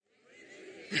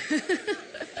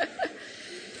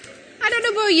I don't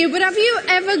know about you, but have you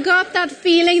ever got that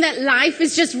feeling that life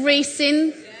is just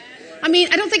racing? I mean,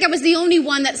 I don't think I was the only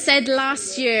one that said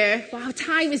last year, wow,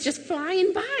 time is just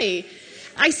flying by.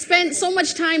 I spent so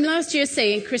much time last year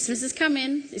saying Christmas is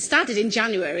coming. It started in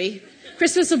January.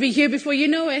 Christmas will be here before you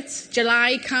know it.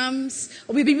 July comes,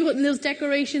 or we'll be putting those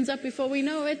decorations up before we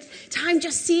know it. Time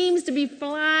just seems to be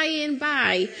flying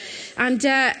by. And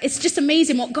it's just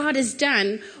amazing what God has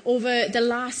done over the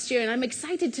last year. And I'm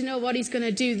excited to know what he's going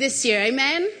to do this year.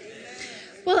 Amen?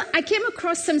 Well, I came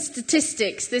across some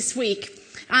statistics this week.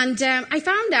 And I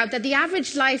found out that the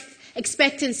average life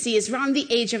expectancy is around the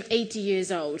age of 80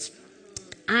 years old.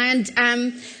 And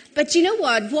but you know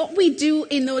what? What we do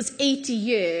in those 80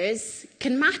 years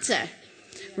can matter,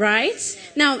 right?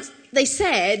 Now, they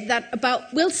said that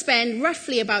we'll spend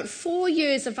roughly about 4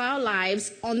 years of our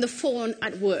lives on the phone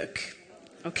at work,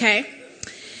 okay?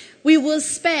 We will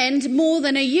spend more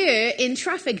than a year in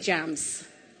traffic jams,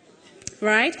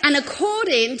 right? And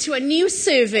according to a new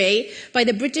survey by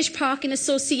the British Parking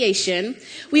Association,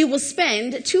 we will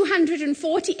spend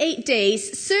 248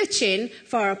 days searching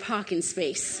for a parking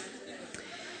space.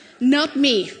 Not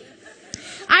me.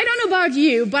 I don't know about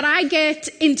you, but I get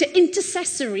into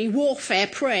intercessory warfare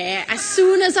prayer as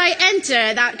soon as I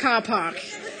enter that car park.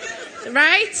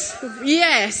 Right?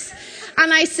 Yes.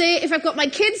 And I say, if I've got my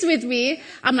kids with me,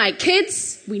 I'm like,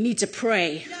 kids, we need to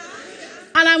pray.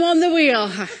 And I'm on the wheel.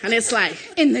 And it's like,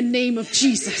 in the name of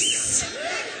Jesus,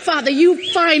 Father,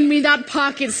 you find me that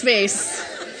parking space.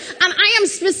 And I am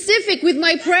specific with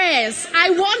my prayers. I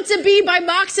want to be by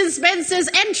Marks and Spencer's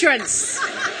entrance.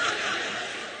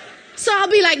 So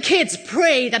I'll be like, kids,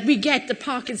 pray that we get the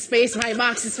parking space by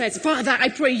Marks and Spencer. Father, I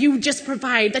pray you just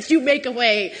provide, that you make a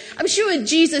way. I'm sure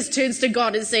Jesus turns to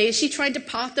God and says, is she trying to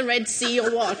part the Red Sea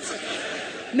or what?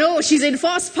 No, she's in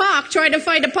Foss Park trying to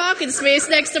find a parking space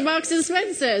next to Marks and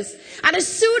Spencer's. And as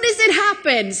soon as it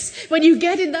happens, when you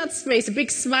get in that space, a big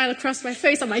smile across my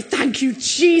face, I'm like, thank you,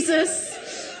 Jesus.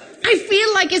 I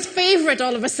feel like his favorite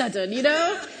all of a sudden, you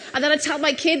know? And then I tell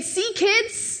my kids, see,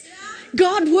 kids,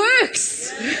 God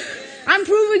works. I'm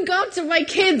proving God to my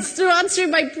kids through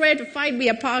answering my prayer to find me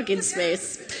a parking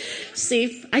space.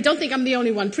 See, I don't think I'm the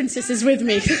only one. Princess is with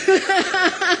me.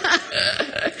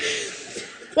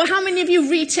 Well, how many of you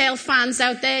retail fans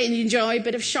out there and enjoy a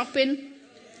bit of shopping?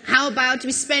 How about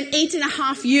we spent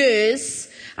 8.5 years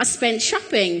spent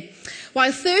shopping?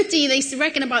 While they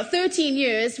reckon about 13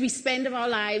 years we spend of our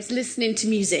lives listening to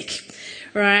music,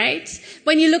 right?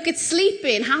 When you look at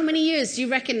sleeping, how many years do you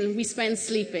reckon we spend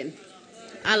sleeping?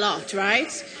 A lot,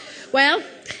 right? Well,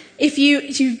 if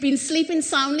you've been sleeping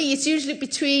soundly, it's usually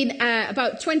between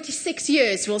about 26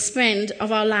 years we'll spend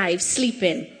of our lives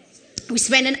sleeping. We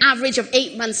spend an average of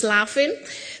 8 months laughing,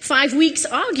 5 weeks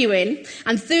arguing,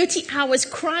 and 30 hours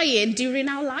crying during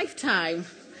our lifetime.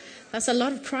 That's a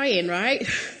lot of crying, right?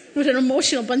 What an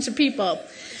emotional bunch of people.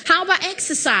 How about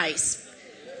exercise?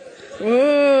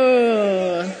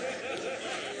 Oh,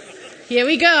 here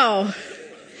we go.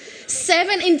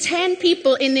 7 in 10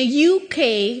 people in the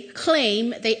UK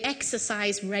claim they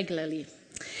exercise regularly.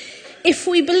 If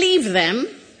we believe them,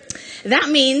 that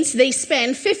means they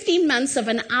spend 15 months of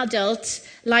an adult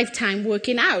lifetime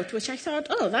working out, which I thought,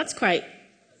 oh,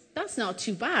 that's not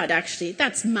too bad, actually.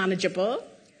 That's manageable,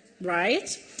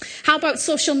 right? How about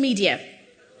social media?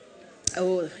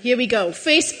 Oh, here we go.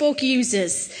 Facebook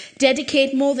users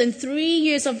dedicate more than 3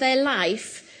 years of their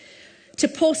life to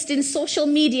posting social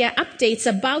media updates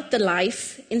about the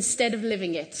life instead of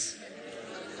living it.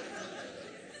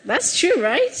 That's true,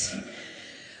 right?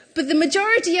 But the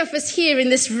majority of us here in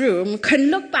this room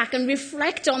can look back and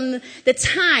reflect on the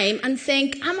time and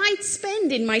think, am I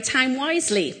spending my time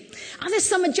wisely? Are there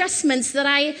some adjustments that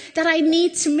I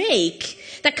need to make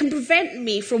that can prevent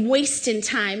me from wasting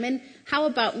time? And how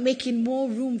about making more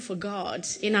room for God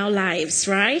in our lives,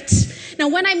 right? Now,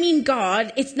 when I mean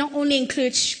God, it not only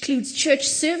includes church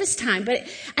service time, but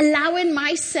allowing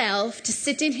myself to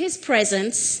sit in his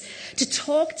presence, to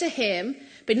talk to him,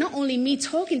 but not only me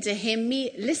talking to him,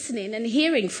 me listening and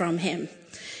hearing from him.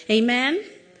 Amen?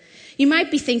 You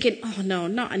might be thinking, oh no,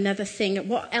 not another thing.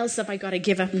 What else have I got to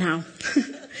give up now?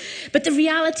 But the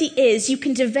reality is you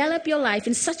can develop your life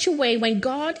in such a way when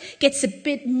God gets a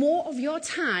bit more of your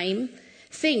time,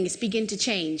 things begin to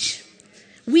change.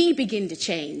 We begin to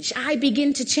change. I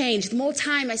begin to change the more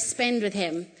time I spend with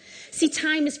him. See,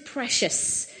 time is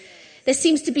precious. There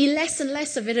seems to be less and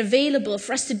less of it available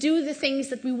for us to do the things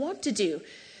that we want to do.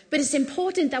 But it's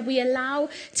important that we allow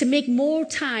to make more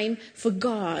time for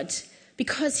God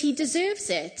because he deserves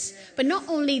it. But not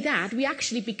only that, we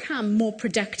actually become more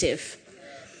productive.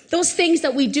 Those things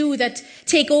that we do that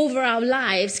take over our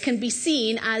lives can be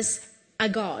seen as a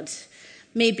god.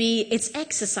 Maybe it's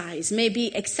exercise,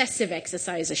 maybe excessive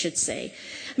exercise, I should say.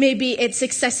 Maybe it's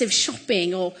excessive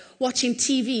shopping or watching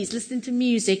TVs, listening to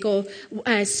music or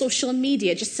social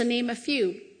media, just to name a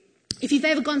few. If you've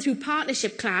ever gone through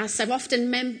partnership class, I've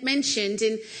often mentioned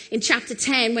in chapter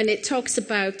 10 when it talks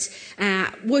about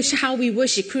worship, how we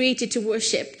worship, created to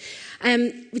worship.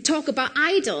 We talk about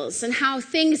idols and how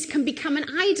things can become an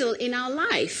idol in our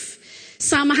life.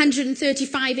 Psalm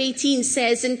 135:18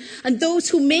 says, and those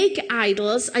who make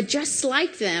idols are just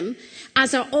like them,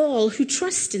 as are all who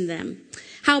trust in them.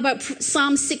 How about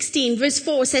Psalm 16 verse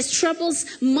 4 says, troubles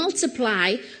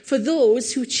multiply for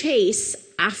those who chase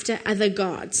after other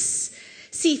gods.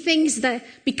 See, things that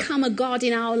become a god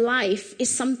in our life is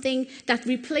something that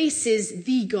replaces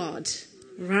the God,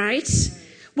 right?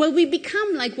 Well, we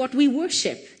become like what we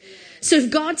worship. So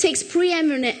if God takes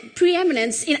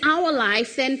preeminence in our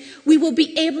life, then we will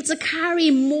be able to carry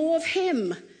more of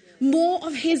him, more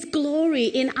of his glory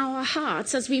in our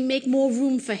hearts as we make more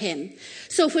room for him.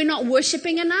 So if we're not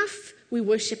worshiping enough, we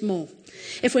worship more.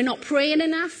 If we're not praying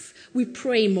enough, we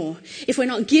pray more. If we're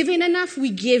not giving enough,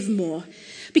 we give more.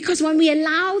 Because when we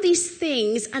allow these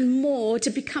things and more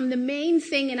to become the main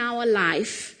thing in our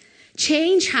life,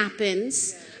 change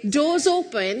happens, doors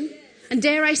open, and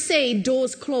dare I say,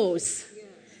 doors close.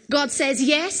 God says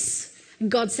yes,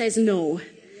 God says no.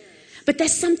 But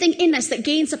there's something in us that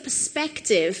gains a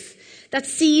perspective that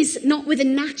sees not with the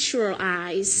natural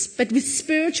eyes, but with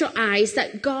spiritual eyes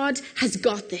that God has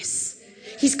got this.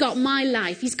 He's got my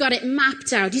life. He's got it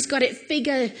mapped out. He's got it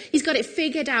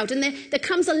figured out. And there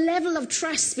comes a level of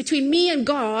trust between me and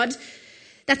God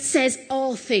that says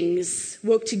all things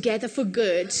work together for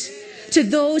good to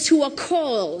those who are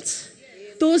called,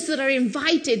 those that are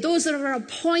invited, those that are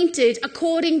appointed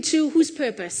according to whose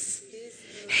purpose?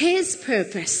 His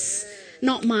purpose,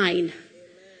 not mine.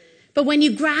 But when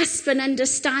you grasp an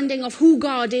understanding of who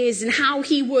God is and how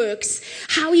he works,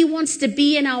 how he wants to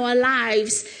be in our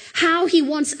lives, how he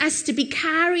wants us to be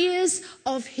carriers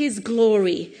of his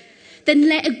glory, then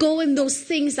let go of those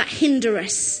things that hinder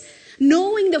us.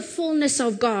 Knowing the fullness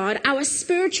of God, our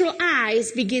spiritual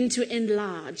eyes begin to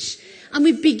enlarge and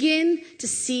we begin to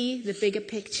see the bigger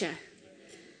picture.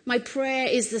 My prayer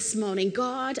is this morning,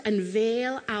 God,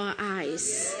 unveil our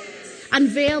eyes.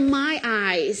 Unveil my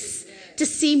eyes to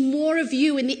see more of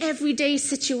you in the everyday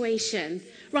situation.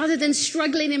 Rather than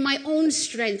struggling in my own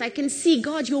strength, I can see,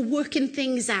 God, you're working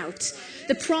things out.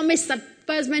 The promise that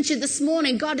Buzz mentioned this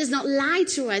morning, God does not lie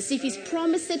to us. If he's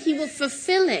promised it, he will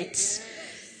fulfill it.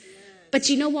 But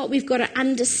you know what? We've got to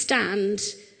understand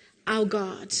our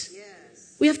God.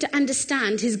 We have to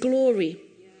understand his glory.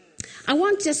 I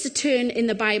want us to turn in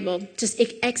the Bible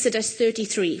to Exodus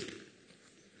 33.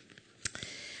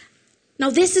 Now,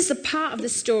 this is the part of the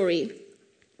story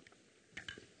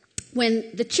when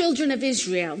the children of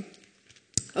Israel,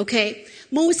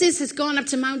 Moses has gone up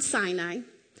to Mount Sinai.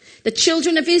 The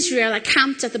children of Israel are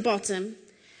camped at the bottom.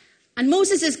 And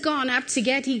Moses has gone up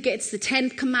he gets the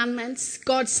 10 commandments.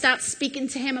 God starts speaking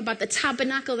to him about the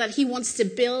tabernacle that he wants to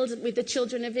build with the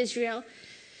children of Israel.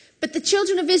 But the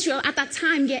children of Israel at that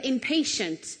time get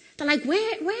impatient. They're like,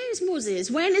 where is Moses?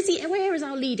 Where is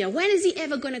our leader? When is he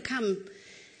ever going to come?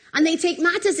 And they take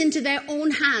matters into their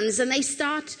own hands and they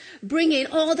start bringing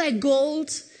all their gold.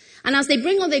 And as they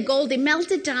bring all their gold, they melt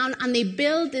it down and they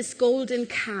build this golden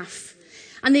calf.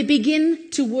 And they begin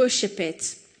to worship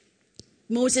it.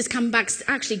 Moses come back.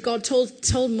 Actually, God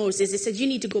told Moses, he said, you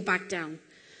need to go back down.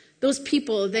 Those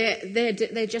people, they're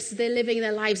living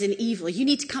their lives in evil. You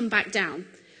need to come back down.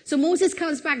 So Moses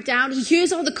comes back down. He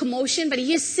hears all the commotion, but he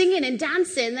hears singing and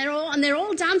dancing. They're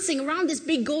all dancing around this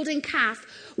big golden calf,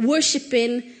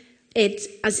 worshiping it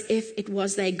as if it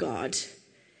was their God.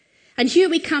 And here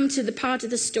we come to the part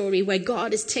of the story where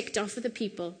God is ticked off with the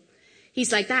people.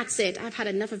 He's like, that's it. I've had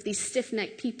enough of these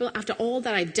stiff-necked people after all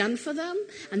that I've done for them.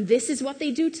 And this is what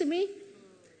they do to me.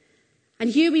 And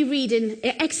here we read in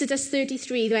Exodus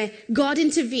 33 where God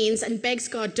intervenes and begs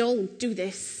God, don't do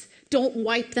this. Don't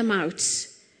wipe them out.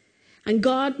 And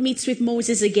God meets with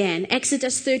Moses again.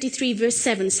 Exodus 33 verse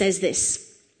 7 says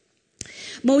this.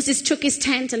 Moses took his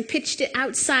tent and pitched it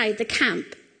outside the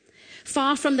camp,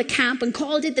 far from the camp, and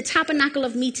called it the tabernacle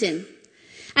of meeting.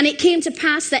 And it came to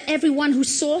pass that everyone who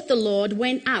sought the Lord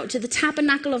went out to the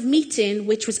tabernacle of meeting,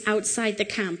 which was outside the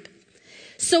camp.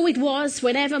 So it was,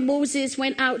 whenever Moses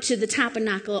went out to the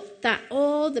tabernacle, that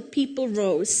all the people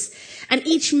rose, and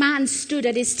each man stood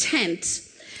at his tent,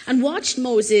 and watched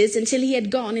Moses until he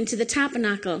had gone into the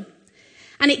tabernacle.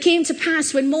 And it came to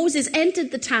pass when Moses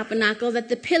entered the tabernacle that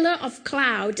the pillar of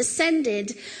cloud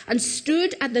descended and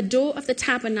stood at the door of the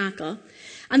tabernacle.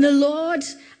 And the Lord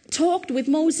talked with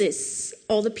Moses.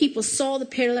 All the people saw the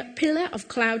pillar of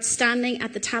cloud standing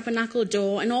at the tabernacle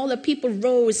door, and all the people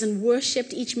rose and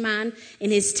worshipped, each man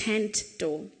in his tent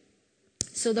door.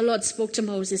 So the Lord spoke to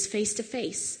Moses face to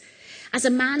face, as a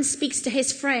man speaks to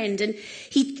his friend, and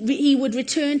he would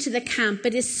return to the camp.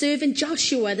 But his servant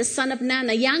Joshua, the son of Nun,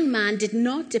 a young man, did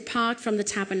not depart from the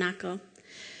tabernacle.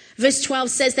 Verse 12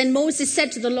 says, Then Moses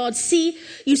said to the Lord, See,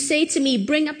 you say to me,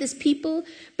 bring up this people,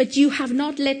 but you have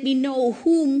not let me know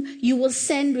whom you will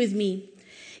send with me.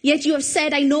 Yet you have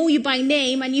said, I know you by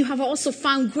name, and you have also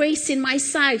found grace in my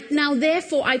sight. Now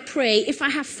therefore I pray, if I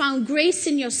have found grace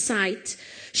in your sight,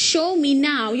 show me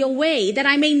now your way, that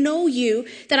I may know you,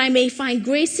 that I may find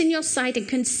grace in your sight, and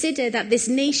consider that this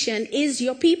nation is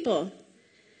your people.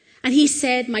 And he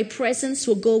said, My presence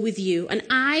will go with you, and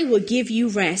I will give you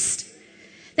rest.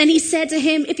 Then he said to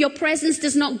him, If your presence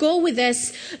does not go with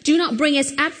us, do not bring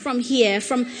us out from here.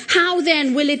 From how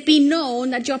then will it be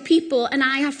known that your people and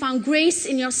I have found grace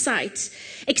in your sight,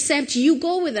 except you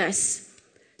go with us?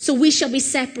 So we shall be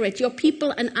separate, your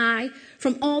people and I,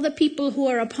 from all the people who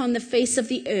are upon the face of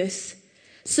the earth.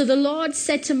 So the Lord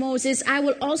said to Moses, I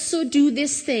will also do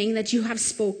this thing that you have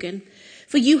spoken,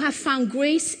 for you have found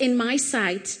grace in my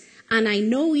sight, and I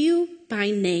know you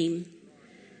by name.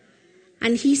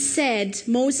 And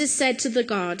Moses said to the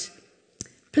God,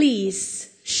 Please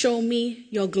show me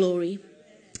your glory.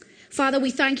 Father,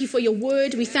 we thank you for your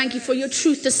word. We thank you for your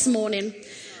truth this morning.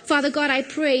 Father God, I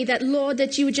pray that, Lord,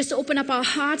 that you would just open up our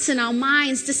hearts and our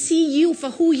minds to see you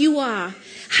for who you are.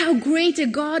 How great a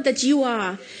God that you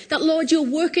are. That, Lord, you're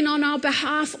working on our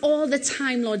behalf all the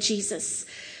time, Lord Jesus.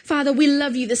 Father, we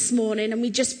love you this morning, and we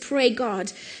just pray,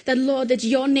 God, that, Lord, that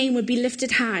your name would be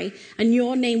lifted high and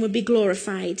your name would be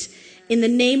glorified. In the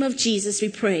name of Jesus, we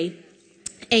pray.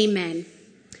 Amen.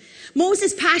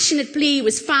 Moses' passionate plea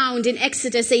was found in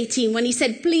Exodus 18 when he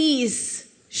said, Please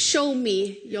show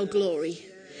me your glory.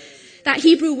 That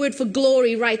Hebrew word for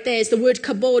glory right there is the word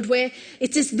kabowd, where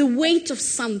it is the weight of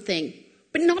something,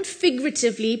 but not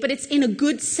figuratively, but it's in a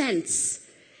good sense.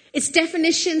 Its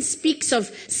definition speaks of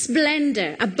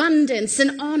splendor, abundance,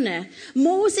 and honor.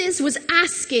 Moses was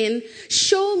asking,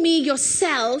 show me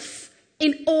yourself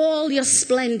in all your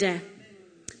splendor.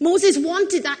 Moses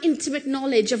wanted that intimate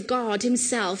knowledge of God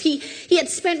himself. He had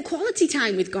spent quality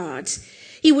time with God.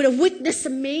 He would have witnessed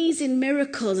amazing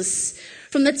miracles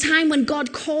from the time when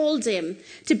God called him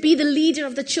to be the leader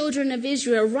of the children of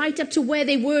Israel, right up to where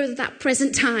they were at that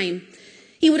present time.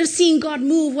 He would have seen God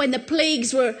move when the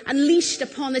plagues were unleashed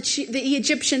upon the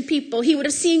Egyptian people. He would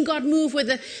have seen God move with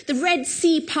the Red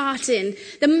Sea parting,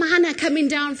 the manna coming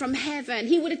down from heaven.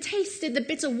 He would have tasted the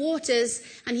bitter waters,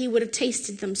 and he would have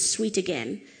tasted them sweet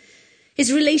again.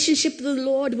 His relationship with the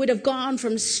Lord would have gone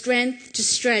from strength to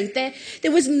strength.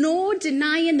 There was no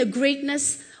denying the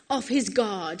greatness of his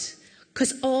God,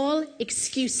 because all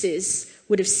excuses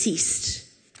would have ceased.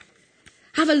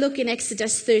 Have a look in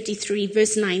Exodus 33,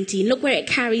 verse 19. Look where it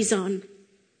carries on.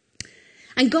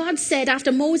 And God said,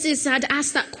 after Moses had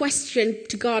asked that question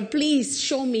to God, please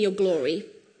show me your glory.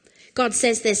 God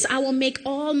says this, I will make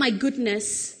all my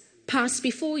goodness pass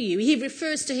before you. He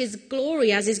refers to his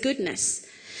glory as his goodness.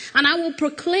 And I will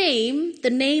proclaim the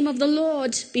name of the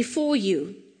Lord before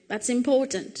you. That's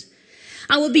important.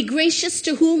 I will be gracious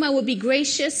to whom I will be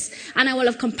gracious, and I will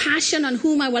have compassion on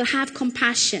whom I will have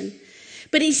compassion.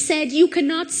 But he said, you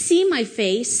cannot see my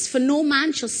face, for no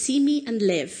man shall see me and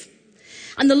live.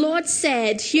 And the Lord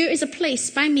said, here is a place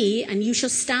by me, and you shall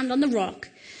stand on the rock.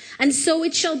 And so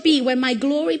it shall be when my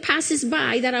glory passes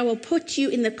by, that I will put you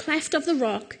in the cleft of the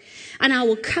rock, and I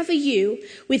will cover you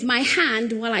with my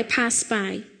hand while I pass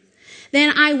by.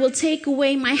 Then I will take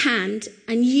away my hand,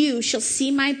 and you shall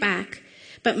see my back,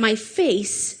 but my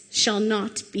face shall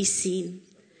not be seen.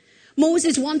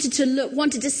 Moses wanted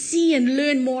to see and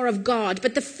learn more of God,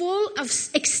 but the full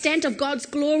extent of God's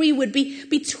glory would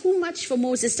be too much for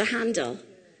Moses to handle.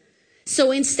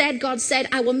 So instead, God said,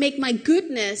 I will make my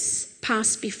goodness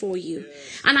pass before you,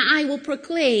 and I will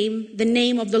proclaim the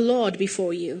name of the Lord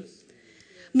before you.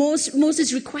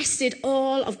 Moses requested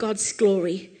all of God's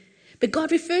glory, but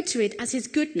God referred to it as his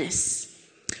goodness.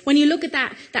 When you look at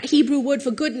that Hebrew word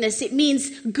for goodness, it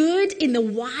means good in the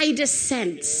widest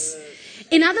sense.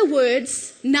 In other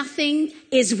words, nothing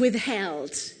is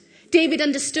withheld. David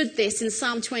understood this in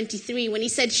Psalm 23 when he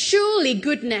said, surely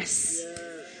goodness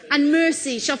and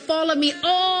mercy shall follow me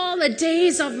all the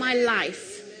days of my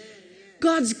life.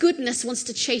 God's goodness wants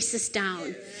to chase us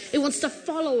down. It wants to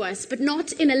follow us, but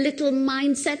not in a little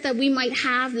mindset that we might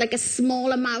have, like a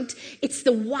small amount. It's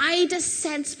the widest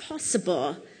sense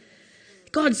possible.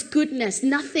 God's goodness,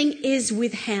 nothing is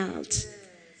withheld.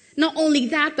 Not only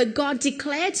that, but God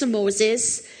declared to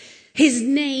Moses his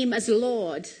name as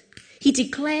Lord. He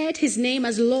declared his name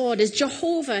as Lord, as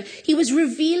Jehovah. He was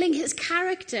revealing his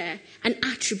character and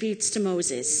attributes to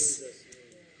Moses.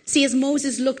 See, as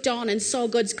Moses looked on and saw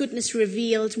God's goodness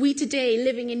revealed, we today,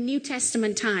 living in New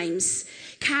Testament times,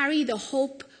 carry the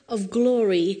hope of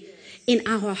glory in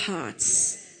our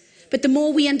hearts. But the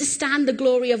more we understand the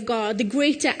glory of God, the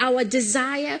greater our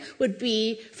desire would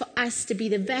be for us to be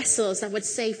the vessels that would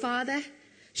say, Father,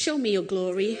 show me your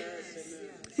glory.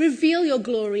 Reveal your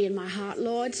glory in my heart,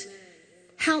 Lord.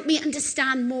 Help me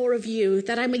understand more of you,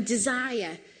 that I may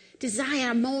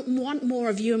want more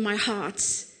of you in my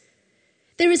heart.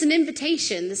 There is an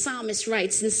invitation, the psalmist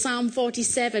writes in Psalm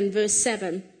 47, verse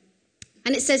 7.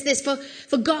 And it says this,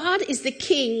 for God is the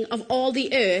King of all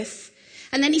the earth.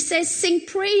 And then he says, sing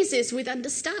praises with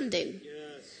understanding.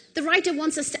 Yes. The writer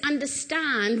wants us to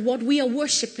understand what we are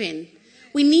worshipping.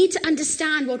 We need to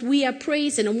understand what we are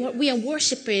praising and what we are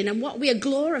worshipping and what we are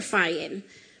glorifying.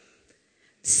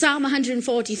 Psalm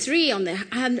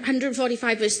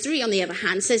 145 verse 3 on the other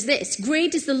hand says this,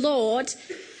 great is the Lord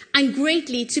and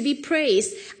greatly to be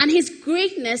praised, and his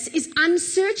greatness is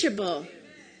unsearchable.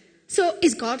 So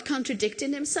is God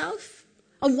contradicting himself?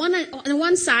 On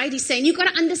one side, he's saying, you've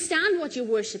got to understand what you're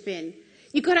worshipping.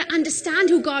 You've got to understand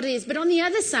who God is. But on the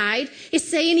other side, he's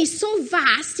saying he's so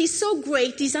vast, he's so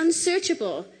great, he's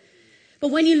unsearchable. But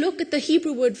when you look at the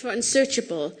Hebrew word for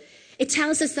unsearchable, it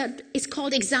tells us that it's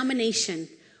called examination.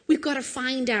 We've got to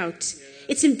find out.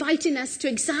 It's inviting us to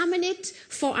examine it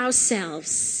for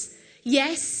ourselves.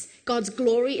 Yes, God's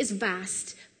glory is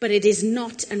vast, but it is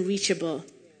not unreachable.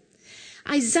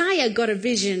 Isaiah got a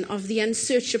vision of the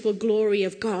unsearchable glory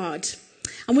of God.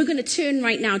 And we're going to turn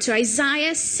right now to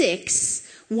Isaiah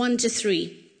 6,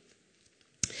 1-3.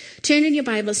 Turn in your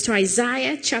Bibles to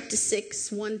Isaiah chapter 6,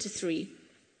 1-3.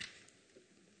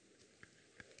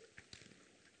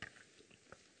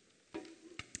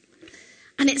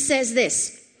 And it says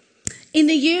this, in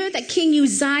the year that King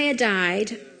Uzziah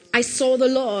died, I saw the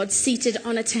Lord seated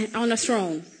on a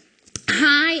throne,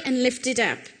 high and lifted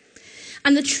up.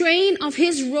 And the train of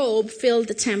his robe filled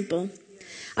the temple.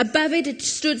 Above it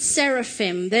stood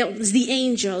seraphim, that was the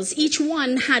angels. Each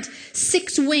one had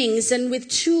 6 wings, and with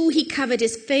 2 he covered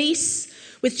his face,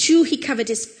 with 2 he covered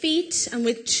his feet, and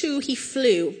with 2 he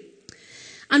flew.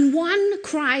 And one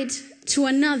cried to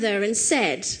another and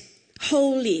said,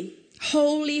 holy,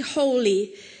 holy,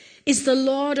 holy is the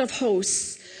Lord of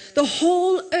hosts. The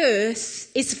whole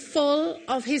earth is full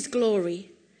of his glory.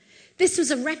 This was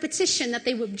a repetition that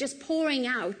they were just pouring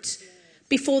out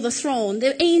before the throne.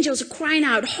 The angels are crying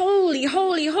out, holy,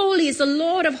 holy, holy is the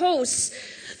Lord of hosts.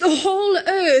 The whole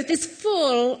earth is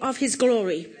full of his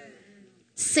glory.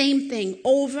 Same thing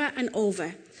over and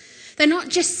over. They're not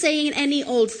just saying any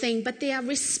old thing, but they are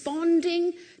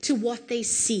responding to what they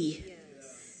see.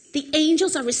 The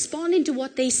angels are responding to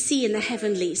what they see in the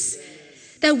heavenlies.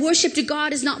 Their worship to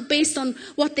God is not based on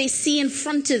what they see in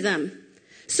front of them.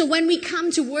 So when we come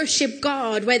to worship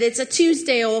God, whether it's a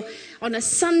Tuesday or on a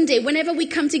Sunday, whenever we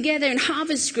come together in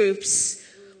harvest groups,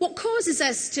 what causes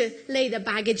us to lay the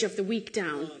baggage of the week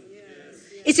down?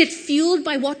 Is it fueled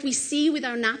by what we see with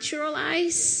our natural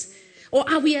eyes? Or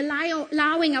are we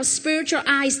allowing our spiritual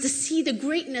eyes to see the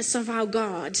greatness of our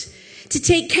God? To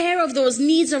take care of those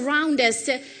needs around us?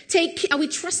 Are we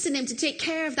trusting him to take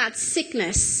care of that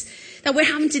sickness that we're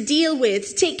having to deal with,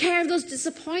 to take care of those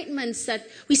disappointments that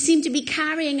we seem to be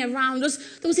carrying around,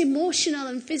 those emotional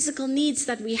and physical needs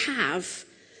that we have?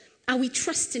 Are we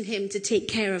trusting him to take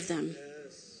care of them?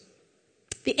 Yes.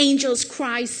 The angels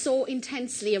cry so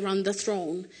intensely around the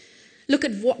throne. Look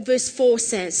at what verse 4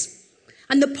 says.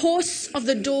 And the posts of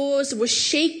the doors were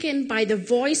shaken by the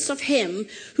voice of him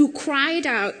who cried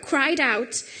out,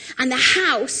 and the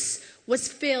house was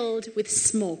filled with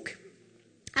smoke.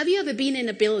 Have you ever been in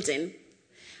a building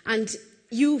and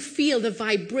you feel the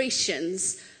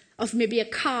vibrations of maybe a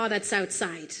car that's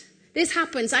outside? This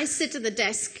happens. I sit at the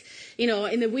desk,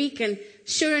 in the week, and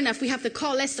sure enough, we have the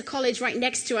Leicester College right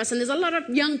next to us, and there's a lot of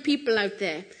young people out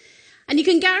there. And you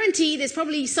can guarantee there's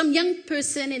probably some young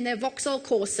person in their Vauxhall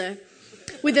Corsa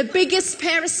with the biggest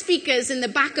pair of speakers in the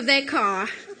back of their car.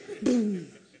 Boom,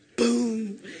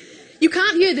 boom. You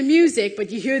can't hear the music, but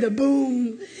you hear the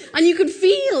boom. And you can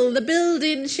feel the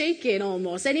building shaking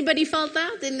almost. Anybody felt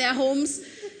that in their homes?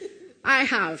 I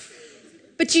have.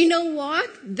 But you know what?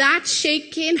 That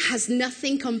shaking has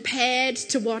nothing compared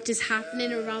to what is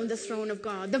happening around the throne of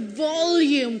God. The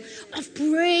volume of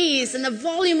praise and the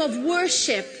volume of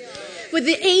worship, with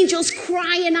the angels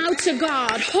crying out to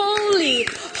God, holy,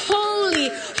 holy,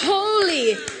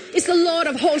 holy is the Lord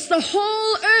of hosts. The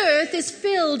whole earth is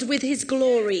filled with his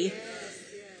glory.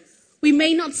 We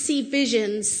may not see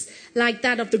visions like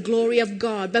that of the glory of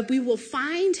God, but we will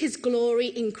find his glory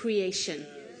in creation.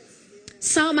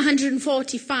 Psalm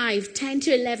 145, 10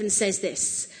 to 11 says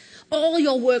this: all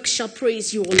your works shall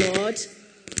praise you, O Lord,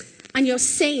 and your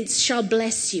saints shall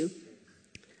bless you.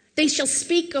 They shall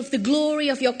speak of the glory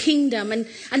of your kingdom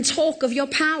and talk of your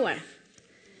power.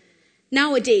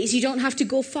 Nowadays, you don't have to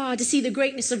go far to see the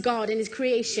greatness of God in his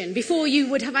creation. Before, you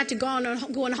would have had to go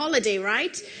on holiday,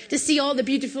 right? To see all the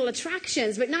beautiful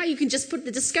attractions. But now you can just put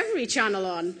the Discovery Channel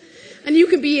on. And you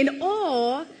can be in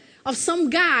awe of some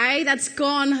guy that's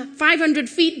gone 500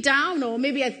 feet down, or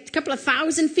maybe a couple of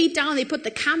thousand feet down. They put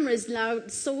the cameras now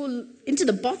so into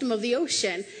the bottom of the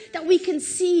ocean that we can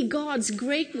see God's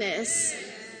greatness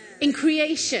in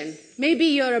creation. Maybe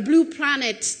you're a Blue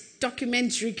Planet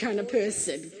documentary kind of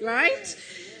person, right?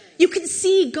 You can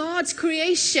see God's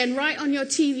creation right on your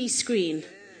TV screen.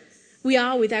 We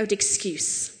are without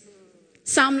excuse.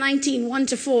 Psalm 19, 1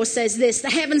 to 4 says this: the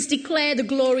heavens declare the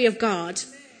glory of God,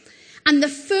 and the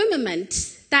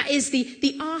firmament, that is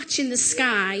the arch in the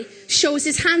sky, shows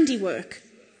his handiwork.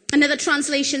 Another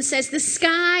translation says the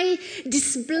sky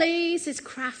displays his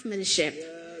craftsmanship.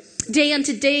 Day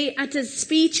unto day utters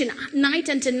speech, and night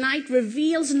unto night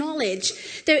reveals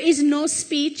knowledge. There is no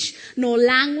speech nor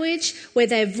language where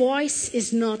their voice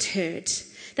is not heard.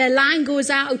 Their line goes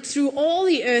out through all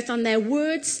the earth, on their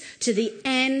words to the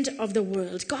end of the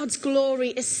world. God's glory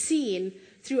is seen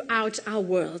throughout our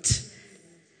world.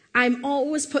 I'm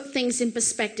always put things in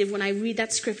perspective when I read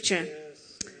that scripture.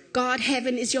 God,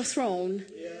 heaven is your throne,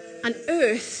 and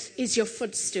earth is your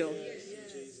footstool.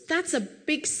 That's a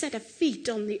big set of feet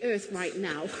on the earth right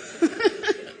now.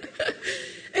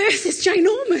 Earth is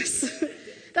ginormous.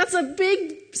 That's a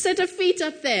big set of feet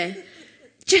up there.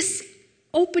 Just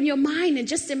open your mind and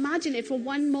just imagine it for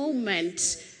one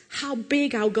moment, how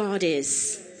big our God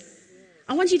is.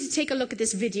 I want you to take a look at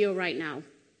this video right now.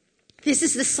 This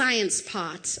is the science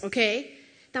part, okay?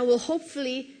 That will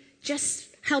hopefully just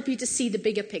help you to see the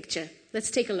bigger picture.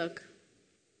 Let's take a look.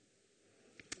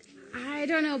 I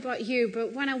don't know about you,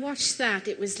 but when I watched that,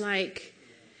 it was like,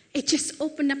 it just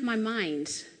opened up my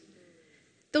mind.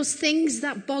 Those things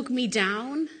that bog me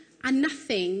down are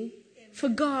nothing for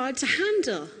God to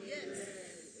handle.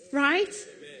 Right?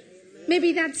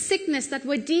 Maybe that sickness that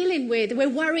we're dealing with, we're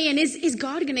worrying, is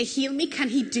God going to heal me? Can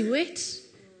he do it?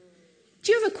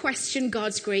 Do you ever question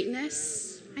God's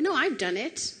greatness? I know I've done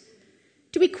it.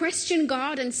 Do we question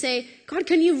God and say, God,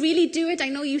 can you really do it? I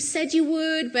know you said you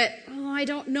would, but I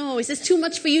don't know. Is this too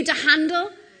much for you to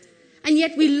handle? And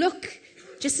yet we look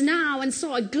just now and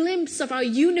saw a glimpse of our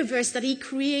universe that he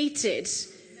created.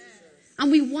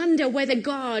 And we wonder whether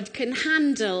God can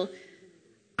handle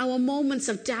our moments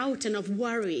of doubt and of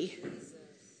worry.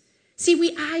 See,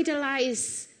 we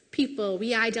idolize people.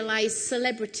 We idolize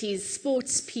celebrities,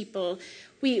 sports people.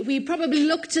 We probably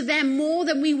look to them more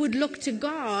than we would look to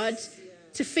God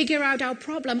to figure out our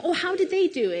problem. Or how did they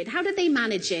do it? How did they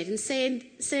manage it? And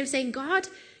instead of saying, God,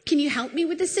 can you help me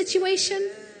with this situation?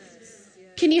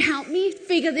 Can you help me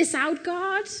figure this out,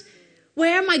 God?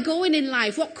 Where am I going in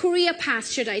life? What career path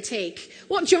should I take?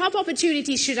 What job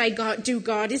opportunities should I do,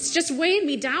 God? It's just weighing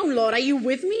me down, Lord. Are you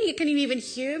with me? Can you even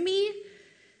hear me?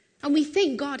 And we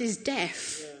think God is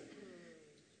deaf.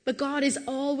 But God is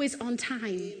always on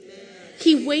time.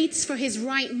 He waits for his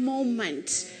right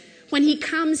moment. When he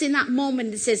comes in that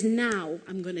moment and says, now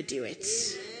I'm going to do it.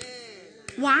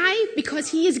 Why?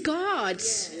 Because he is God.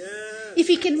 If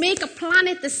he can make a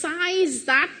planet the size,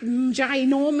 that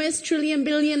ginormous, trillion,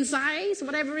 billion size,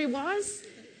 whatever it was,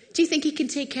 do you think he can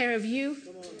take care of you?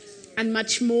 And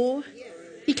much more.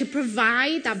 He can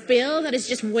provide that bill that is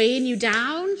just weighing you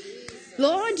down.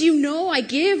 Lord, you know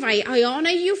I honor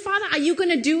you, Father. Are you going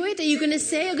to do it? Are you going to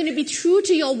say, are you going to be true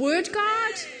to your word,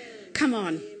 God? Come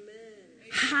on.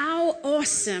 How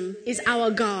awesome is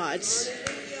our God?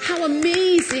 How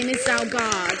amazing is our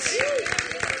God?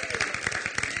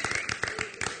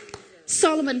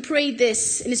 Solomon prayed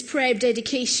this in his prayer of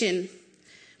dedication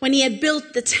when he had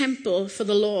built the temple for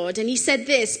the Lord. And he said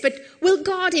this, but will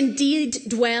God indeed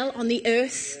dwell on the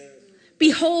earth?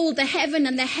 Behold, the heaven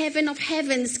and the heaven of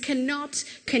heavens cannot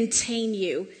contain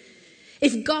you.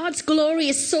 If God's glory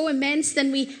is so immense,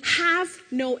 then we have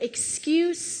no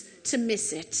excuse to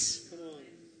miss it.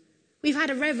 We've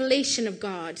had a revelation of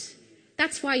God.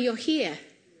 That's why you're here.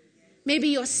 Maybe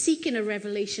you're seeking a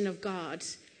revelation of God.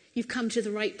 You've come to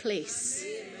the right place.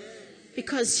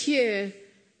 Because here,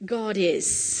 God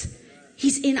is.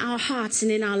 He's in our hearts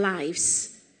and in our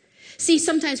lives. See,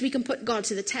 sometimes we can put God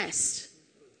to the test.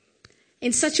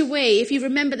 In such a way, if you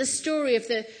remember the story of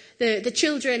the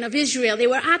children of Israel, they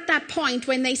were at that point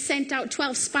when they sent out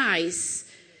 12 spies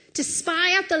to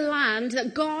spy out the land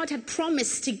that God had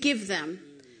promised to give them.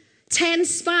 10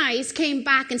 spies came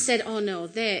back and said, oh no,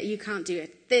 you can't do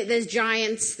it. There's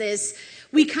giants,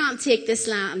 we can't take this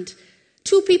land.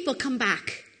 2 people come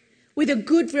back with a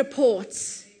good report.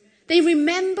 They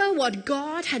remember what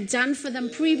God had done for them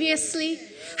previously,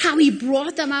 how he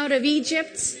brought them out of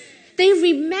Egypt. They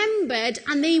remembered,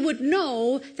 and they would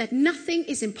know that nothing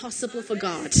is impossible for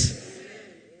God.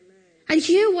 And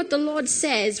hear what the Lord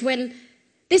says when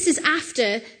this is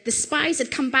after the spies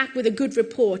had come back with a good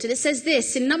report. And it says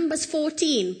this in Numbers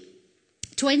 14,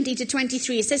 20 to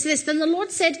 23. It says this, then the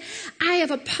Lord said, I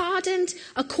have pardoned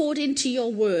according to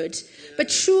your word. But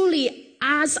truly,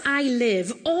 as I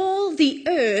live, all the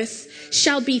earth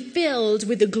shall be filled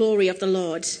with the glory of the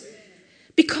Lord.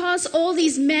 Because all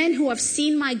these men who have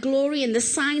seen my glory and the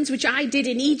signs which I did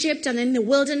in Egypt and in the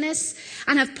wilderness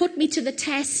and have put me to the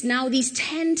test now these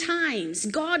 10 times,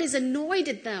 God is annoyed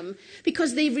at them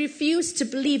because they refused to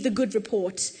believe the good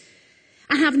report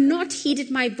and have not heeded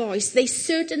my voice. They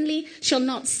certainly shall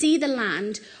not see the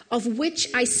land of which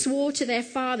I swore to their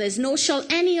fathers, nor shall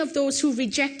any of those who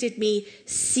rejected me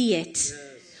see it.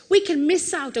 We can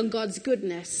miss out on God's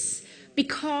goodness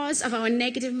because of our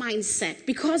negative mindset,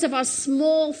 because of our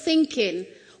small thinking.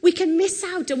 We can miss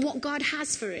out on what God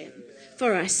has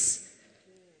for us.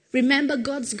 Remember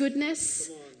God's goodness?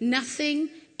 Nothing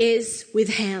is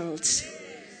withheld.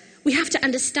 We have to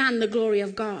understand the glory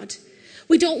of God.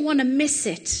 We don't want to miss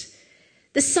it.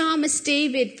 The psalmist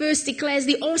David first declares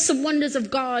the awesome wonders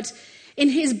of God in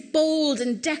his bold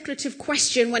and declarative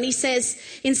question when he says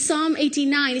in Psalm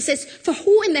 89, he says, for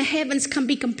who in the heavens can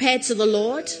be compared to the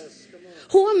Lord?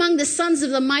 Who among the sons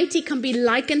of the mighty can be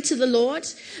likened to the Lord?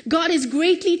 God is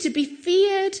greatly to be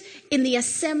feared in the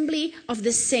assembly of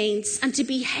the saints and to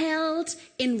be held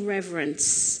in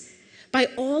reverence by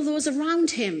all those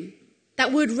around him.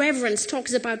 That word reverence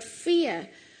talks about fear,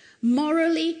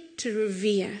 morally to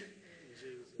revere.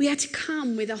 We are to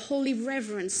come with a holy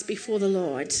reverence before the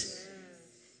Lord.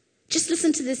 Just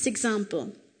listen to this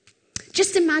example.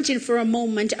 Just imagine for a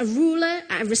moment a ruler,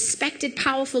 a respected,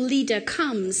 powerful leader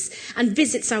comes and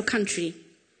visits our country.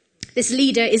 This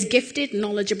leader is gifted,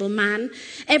 knowledgeable man.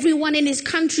 Everyone in his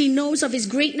country knows of his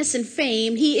greatness and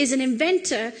fame. He is an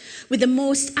inventor with the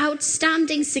most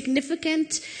outstanding,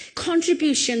 significant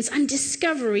contributions and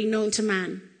discovery known to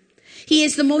man. He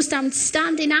is the most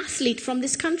outstanding athlete from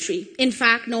this country. In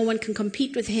fact, no one can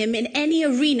compete with him in any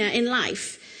arena in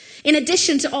life. In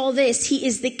addition to all this, he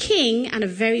is the king and a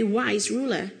very wise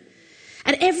ruler.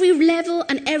 At every level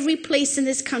and every place in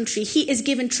this country, he is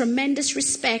given tremendous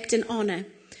respect and honor.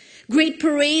 Great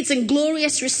parades and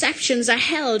glorious receptions are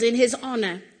held in his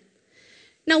honor.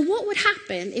 Now, what would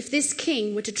happen if this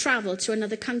king were to travel to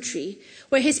another country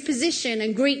where his position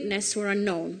and greatness were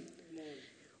unknown?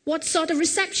 What sort of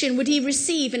reception would he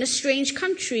receive in a strange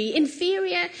country,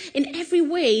 inferior in every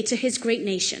way to his great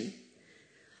nation?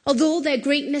 Although their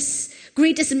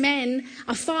greatest men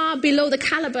are far below the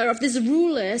caliber of this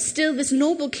ruler, still this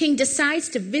noble king decides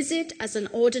to visit as an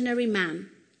ordinary man.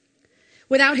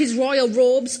 Without his royal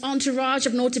robes, entourage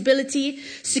of notability,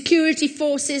 security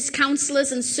forces,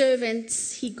 counselors and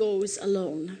servants, he goes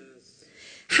alone.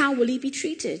 How will he be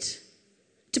treated?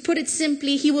 To put it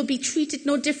simply, he will be treated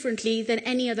no differently than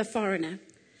any other foreigner.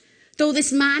 Though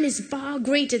this man is far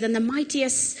greater than the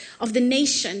mightiest of the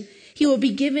nation, he will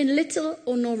be given little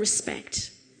or no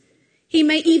respect. He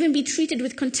may even be treated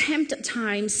with contempt at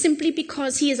times simply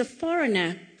because he is a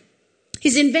foreigner.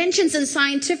 His inventions and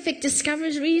scientific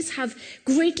discoveries have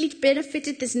greatly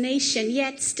benefited this nation,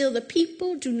 yet still the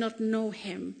people do not know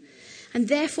him and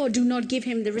therefore do not give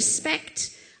him the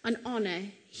respect and honor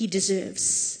he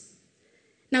deserves.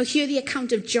 Now hear the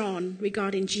account of John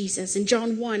regarding Jesus. In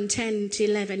John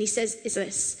 1:10-11, he says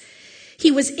this, he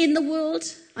was in the world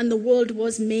and the world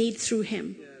was made through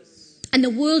him. And the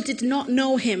world did not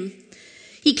know him.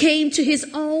 He came to his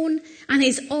own and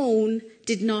his own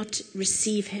did not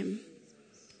receive him.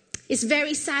 It's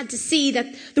very sad to see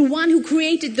that the one who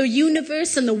created the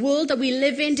universe and the world that we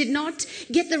live in did not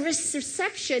get the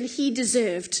reception he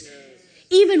deserved.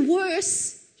 Even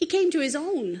worse, he came to his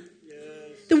own.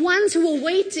 The ones who were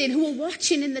waiting, who were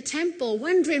watching in the temple,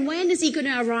 wondering when is he going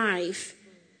to arrive.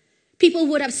 People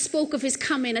would have spoke of his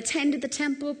coming, attended the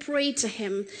temple, prayed to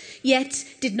him, yet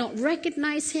did not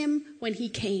recognize him when he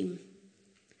came.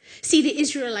 See, the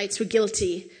Israelites were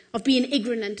guilty of being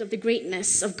ignorant of the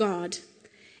greatness of God.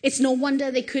 It's no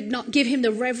wonder they could not give him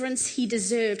the reverence he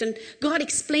deserved. And God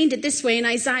explained it this way in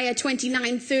Isaiah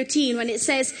 29:13, when it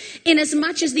says,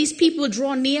 "Inasmuch as these people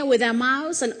draw near with their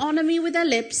mouths and honor me with their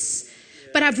lips,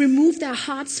 but have removed their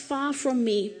hearts far from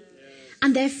me,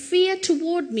 and their fear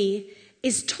toward me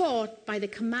is taught by the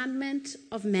commandment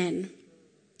of men."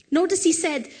 Notice he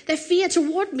said, their fear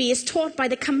toward me is taught by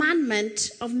the commandment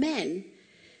of men.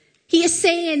 He is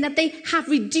saying that they have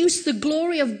reduced the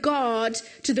glory of God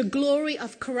to the glory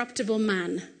of corruptible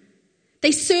man.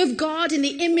 They serve God in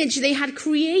the image they had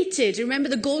created. Remember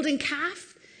the golden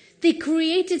calf? They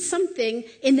created something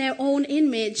in their own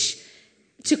image,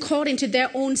 according to their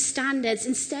own standards,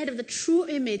 instead of the true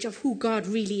image of who God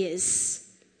really is.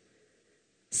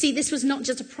 See, this was not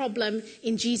just a problem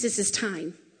in Jesus'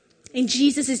 time, in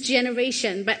Jesus'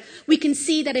 generation, but we can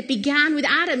see that it began with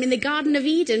Adam in the Garden of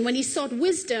Eden when he sought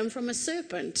wisdom from a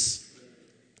serpent.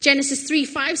 Genesis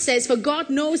 3:5 says, "For God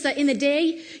knows that in the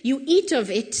day you eat of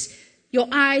it, your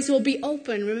eyes will be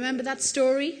open." Remember that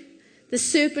story? The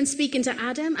serpent speaking to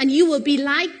Adam, "and you will be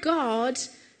like God,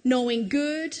 knowing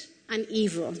good and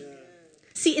evil."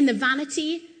 See, in the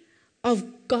vanity of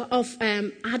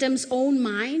Adam's own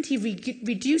mind, he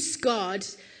reduced God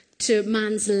to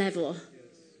man's level.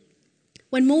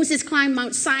 When Moses climbed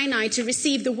Mount Sinai to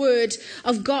receive the word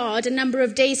of God, a number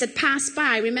of days had passed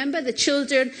by. Remember,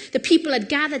 the people had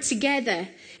gathered together.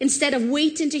 Instead of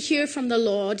waiting to hear from the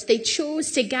Lord, they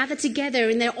chose to gather together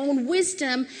in their own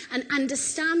wisdom and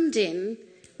understanding,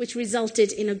 which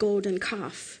resulted in a golden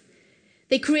calf.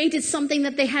 They created something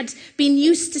that they had been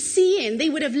used to seeing. They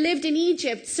would have lived in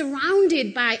Egypt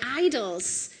surrounded by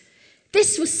idols.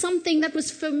 This was something that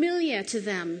was familiar to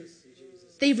them.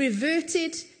 They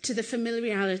reverted to the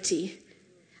familiarity.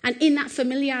 And in that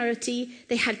familiarity,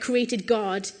 they had created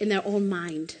God in their own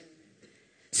mind.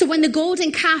 So when the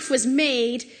golden calf was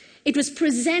made, it was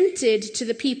presented to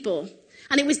the people.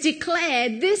 And it was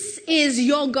declared, "This is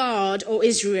your God, O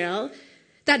Israel,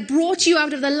 that brought you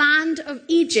out of the land of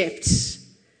Egypt."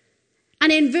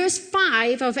 And in verse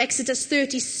 5 of Exodus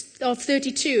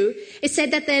 32, it said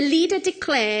that their leader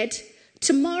declared,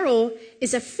 "Tomorrow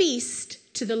is a feast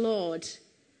to the Lord."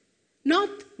 Not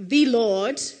the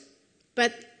Lord,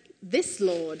 but this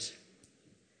Lord.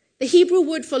 The Hebrew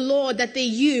word for Lord that they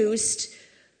used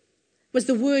was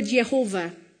the word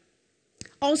Jehovah,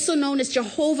 also known as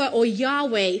Jehovah or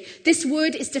Yahweh. This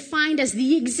word is defined as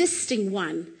the existing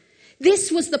one.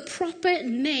 This was the proper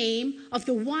name of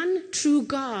the one true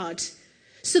God.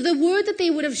 So the word that they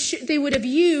would have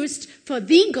used for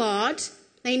the God,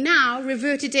 they now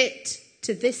reverted it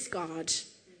to this God.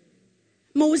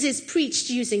 Moses preached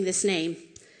using this name.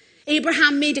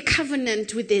 Abraham made a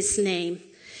covenant with this name.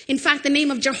 In fact, the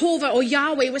name of Jehovah or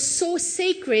Yahweh was so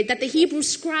sacred that the Hebrew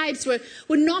scribes were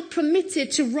not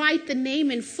permitted to write the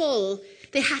name in full.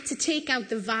 They had to take out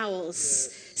the vowels.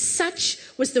 Such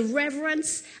was the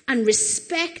reverence and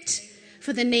respect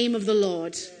for the name of the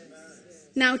Lord.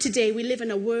 Now today we live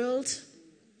in a world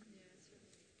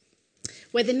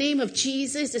where the name of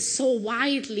Jesus is so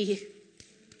widely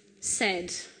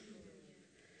said,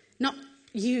 not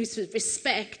used with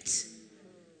respect.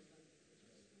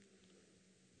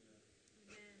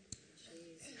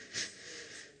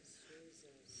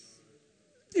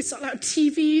 It's on our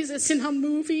TVs, it's in our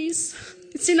movies,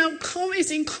 it's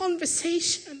in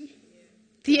conversation.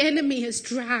 The enemy has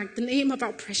dragged the name of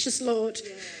our precious Lord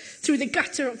through the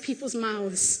gutter of people's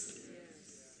mouths.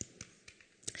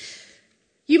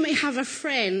 You may have a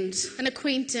friend, an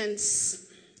acquaintance,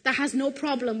 that has no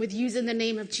problem with using the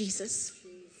name of Jesus.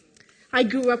 I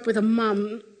grew up with a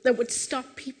mum that would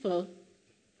stop people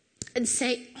and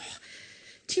say,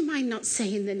 "Do you mind not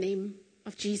saying the name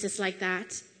of Jesus like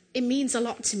that? It means a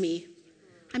lot to me.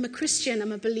 I'm a Christian,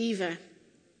 I'm a believer."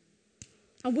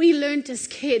 And we learned as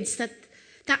kids that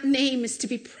that name is to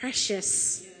be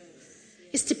precious.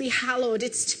 It's to be hallowed.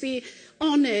 It's to be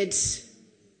honored.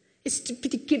 It's to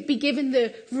be given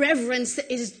the reverence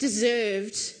that is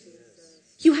deserved.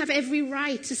 You have every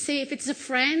right to say, if it's a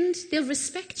friend, they'll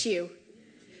respect you.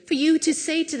 For you to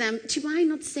say to them, "Do you mind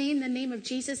not saying the name of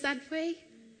Jesus that way?"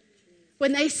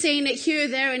 When they're saying it here,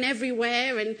 there, and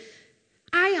everywhere. And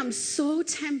I am so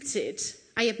tempted.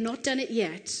 I have not done it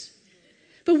yet.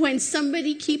 But when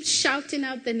somebody keeps shouting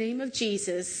out the name of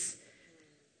Jesus,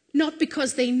 not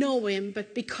because they know him,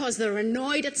 but because they're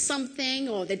annoyed at something,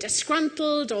 or they're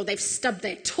disgruntled, or they've stubbed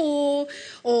their toe,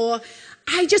 or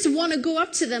I just want to go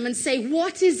up to them and say,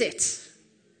 "What is it?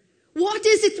 What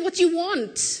is it what you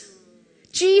want?"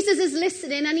 Jesus is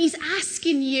listening and he's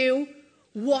asking you,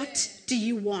 what do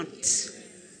you want?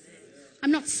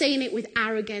 I'm not saying it with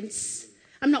arrogance.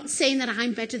 I'm not saying that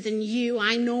I'm better than you.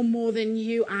 I know more than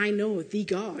you. I know the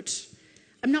God.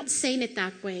 I'm not saying it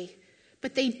that way.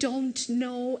 But they don't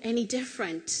know any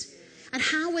different. And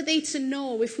how are they to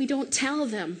know if we don't tell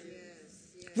them?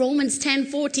 Romans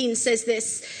 10:14 says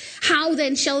this, how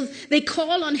then shall they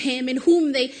call on him in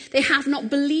whom they have not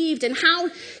believed? And how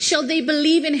shall they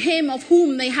believe in him of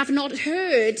whom they have not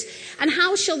heard? And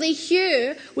how shall they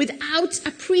hear without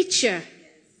a preacher?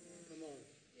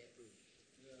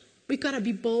 We've got to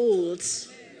be bold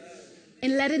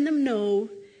in letting them know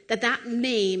that that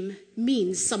name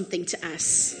means something to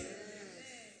us.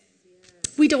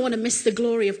 We don't want to miss the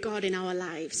glory of God in our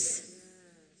lives.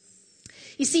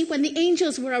 You see, when the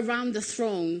angels were around the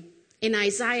throne in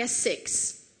Isaiah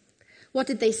 6, what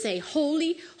did they say?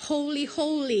 Holy, holy,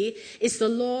 holy is the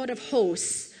Lord of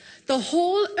hosts. The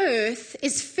whole earth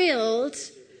is filled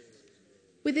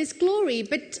with his glory.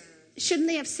 But shouldn't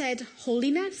they have said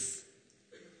holiness?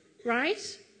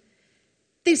 Right?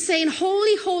 They're saying,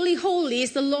 holy, holy, holy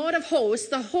is the Lord of hosts.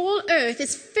 The whole earth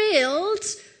is filled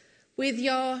with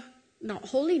your, not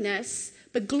holiness,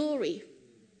 but glory.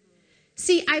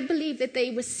 See, I believe that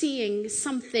they were seeing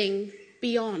something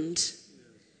beyond.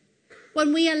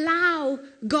 When we allow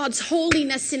God's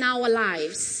holiness in our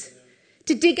lives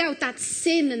to dig out that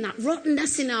sin and that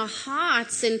rottenness in our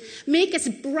hearts and make us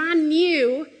brand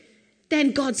new,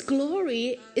 then God's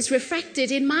glory is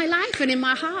reflected in my life and in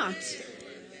my heart.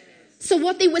 So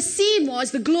what they were seeing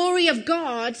was the glory of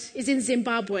God is in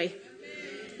Zimbabwe.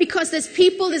 Because there's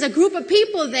a group of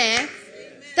people there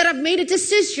that have made a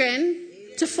decision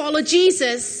to follow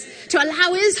Jesus, to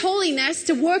allow his holiness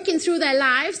to work in through their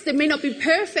lives. They may not be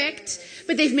perfect,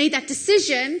 but they've made that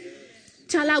decision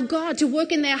to allow God to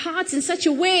work in their hearts in such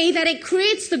a way that it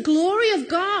creates the glory of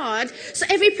God. So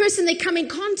every person they come in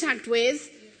contact with,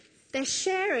 they're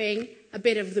sharing a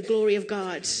bit of the glory of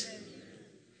God.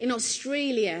 In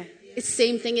Australia, the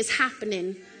same thing is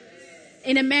happening.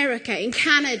 In America, in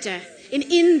Canada, in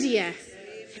India,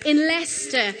 in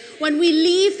Leicester. When we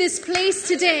leave this place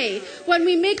today, when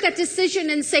we make that decision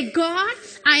and say, God,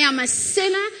 I am a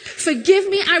sinner. Forgive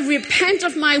me. I repent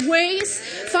of my ways.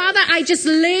 Father, I just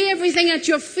lay everything at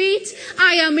your feet.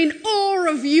 I am in awe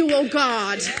of you, oh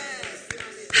God.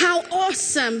 How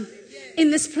awesome in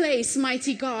this place,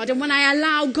 mighty God. And when I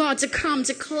allow God to come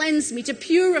to cleanse me, to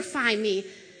purify me,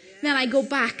 then I go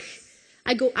back.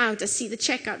 I go out. I see the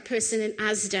checkout person in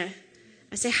Asda.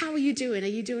 I say, how are you doing? Are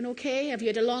you doing okay? Have you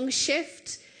had a long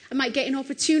shift? I might get an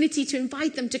opportunity to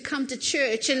invite them to come to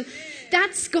church. And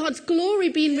that's God's glory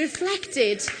being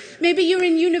reflected. Maybe you're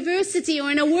in university or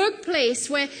in a workplace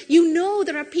where you know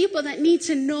there are people that need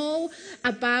to know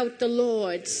about the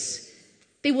Lord.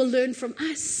 They will learn from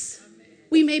us.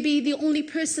 We may be the only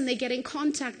person they get in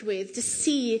contact with to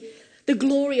see the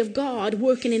glory of God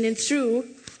working in and through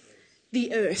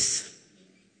the earth.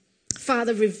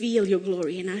 Father, reveal your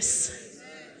glory in us.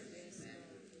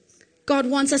 God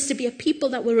wants us to be a people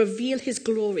that will reveal his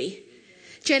glory.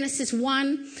 Genesis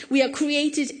 1, we are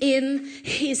created in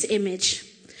his image.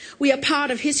 We are part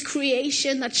of his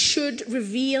creation that should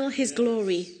reveal his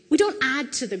glory. We don't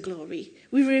add to the glory.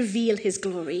 We reveal his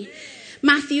glory.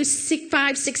 Matthew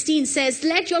 5:16 says,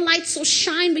 let your light so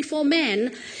shine before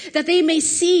men that they may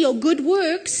see your good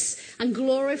works and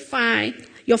glorify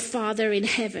your Father in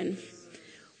heaven.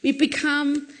 We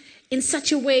become in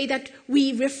such a way that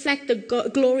we reflect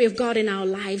the glory of God in our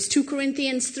lives. 2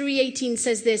 Corinthians 3:18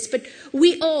 says this, but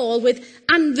we all with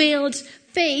unveiled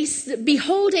face,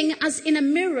 beholding as in a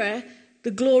mirror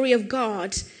the glory of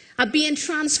God, are being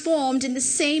transformed in the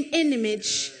same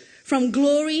image from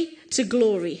glory to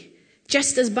glory,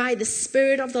 just as by the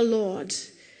Spirit of the Lord.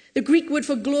 The Greek word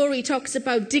for glory talks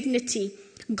about dignity,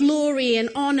 glory and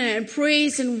honor and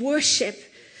praise and worship.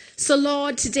 So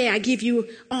Lord, today I give you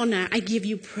honor, I give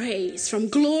you praise. From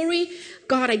glory,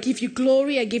 God, I give you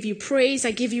glory, I give you praise, I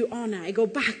give you honor. I go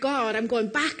back, God, I'm going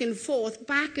back and forth,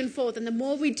 back and forth. And the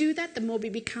more we do that, the more we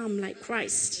become like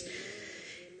Christ.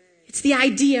 It's the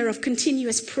idea of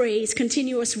continuous praise,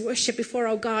 continuous worship before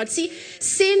our God. See,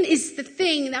 sin is the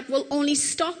thing that will only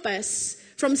stop us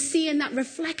from seeing that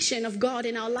reflection of God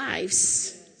in our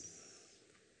lives.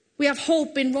 We have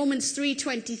hope in Romans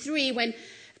 3:23 when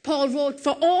Paul wrote,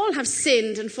 for all have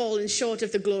sinned and fallen short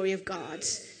of the glory of God.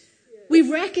 We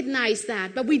recognize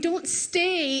that, but we don't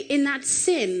stay in that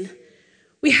sin.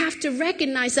 We have to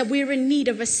recognize that we're in need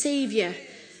of a Savior.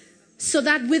 So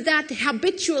that with that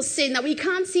habitual sin that we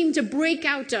can't seem to break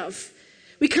out of,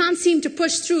 we can't seem to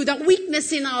push through, that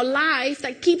weakness in our life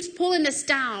that keeps pulling us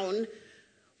down,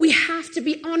 we have to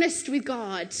be honest with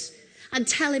God and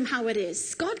tell him how it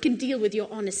is. God can deal with your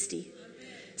honesty.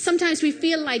 Sometimes we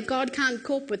feel like God can't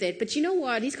cope with it. But you know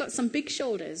what? He's got some big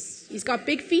shoulders. He's got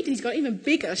big feet and he's got even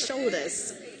bigger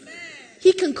shoulders.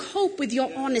 He can cope with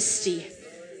your honesty.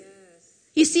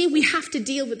 You see, we have to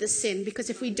deal with the sin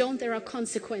because if we don't, there are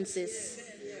consequences.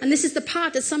 And this is the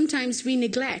part that sometimes we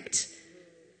neglect.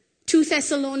 2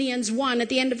 Thessalonians 1 at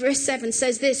the end of verse 7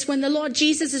 says this: when the Lord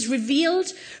Jesus is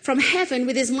revealed from heaven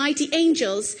with his mighty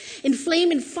angels in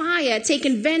flaming fire,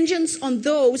 taking vengeance on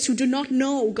those who do not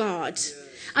know God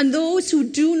and those who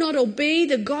do not obey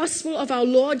the gospel of our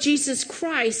Lord Jesus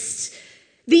Christ,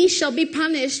 these shall be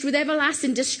punished with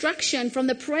everlasting destruction from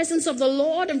the presence of the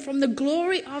Lord and from the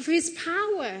glory of his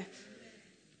power.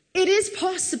 It is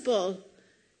possible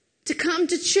to come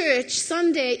to church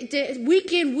Sunday,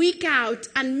 week in, week out,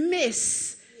 and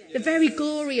miss the very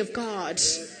glory of God.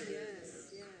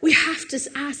 We have to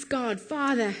ask God,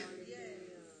 Father,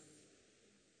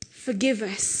 forgive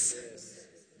us.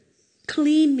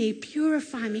 Clean me,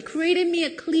 purify me, create in me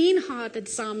a clean heart, that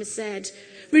the psalmist said.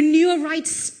 Renew a right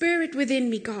spirit within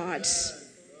me, God.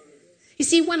 You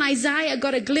see, when Isaiah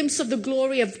got a glimpse of the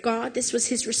glory of God, this was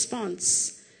his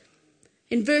response.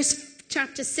 In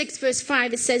chapter 6, verse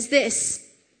 5, it says this: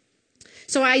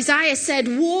 so Isaiah said,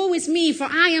 woe is me, for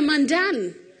I am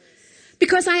undone,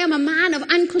 because I am a man of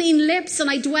unclean lips, and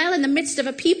I dwell in the midst of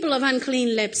a people of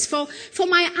unclean lips. For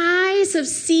my eyes have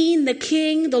seen the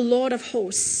King, the Lord of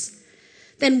hosts.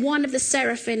 Then one of the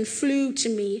seraphim flew to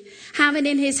me, having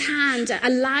in his hand a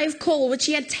live coal, which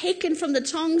he had taken from the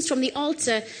tongs from the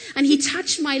altar, and he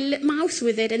touched my mouth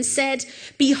with it and said,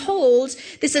 behold,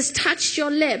 this has touched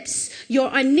your lips.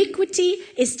 Your iniquity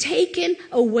is taken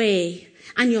away,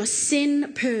 and your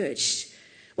sin purged.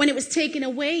 When it was taken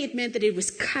away, it meant that it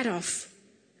was cut off.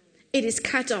 It is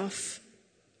cut off.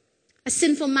 A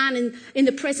sinful man in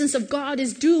the presence of God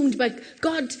is doomed, but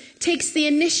God takes the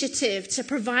initiative to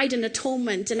provide an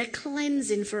atonement and a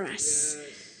cleansing for us.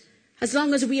 As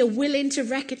long as we are willing to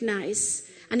recognize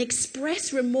and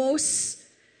express remorse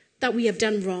that we have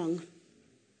done wrong.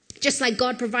 Just like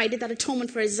God provided that atonement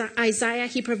for Isaiah,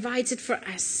 he provides it for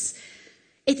us.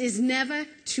 It is never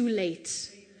too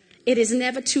late. It is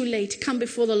never too late to come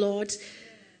before the Lord.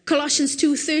 Colossians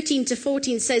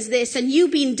 2:13-14 says this: and you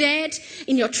being dead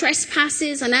in your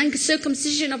trespasses and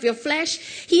uncircumcision of your flesh,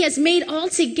 he has made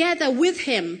altogether with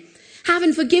him,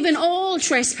 having forgiven all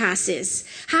trespasses,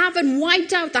 having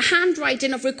wiped out the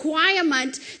handwriting of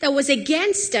requirement that was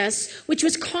against us, which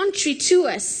was contrary to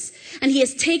us. And he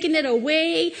has taken it out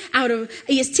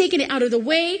of the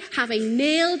way, having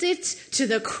nailed it to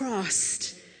the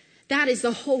cross. That is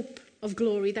the hope of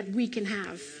glory that we can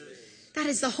have. That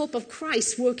is the hope of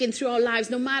Christ working through our lives.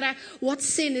 No matter what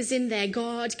sin is in there,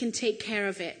 God can take care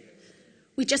of it.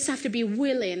 We just have to be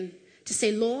willing to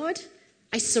say, Lord,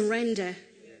 I surrender.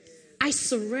 I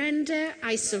surrender,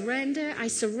 I surrender, I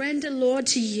surrender, Lord,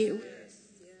 to you.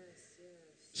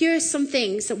 Here are some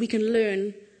things that we can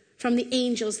learn from the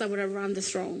angels that were around the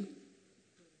throne.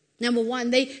 Number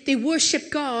one, they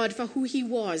worshiped God for who he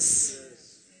was.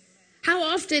 How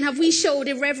often have we showed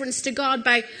irreverence to God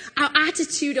by our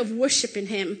attitude of worshiping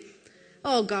him?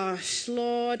 Oh gosh,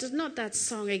 Lord, not that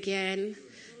song again.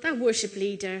 That worship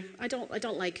leader, I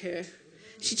don't like her.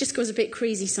 She just goes a bit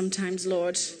crazy sometimes,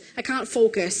 Lord. I can't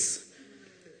focus.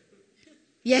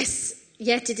 Yes,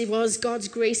 yet it was God's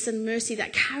grace and mercy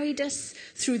that carried us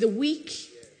through the week.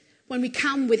 When we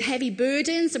come with heavy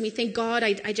burdens and we think, God,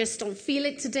 I just don't feel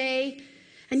it today.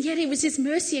 And yet it was his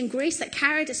mercy and grace that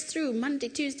carried us through Monday,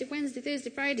 Tuesday, Wednesday, Thursday,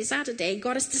 Friday, Saturday,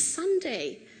 got us to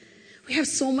Sunday. We have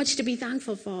so much to be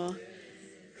thankful for.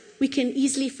 We can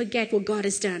easily forget what God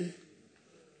has done.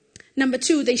 Number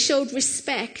two, they showed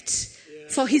respect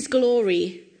for his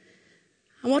glory.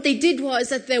 And what they did was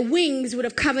that their wings would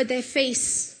have covered their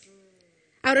face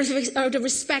out of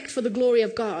respect for the glory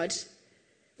of God.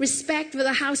 Respect for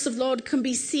the house of Lord can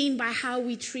be seen by how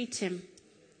we treat him.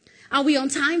 Are we on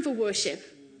time for worship?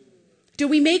 Do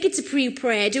we make it to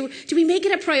pre-prayer? Do we make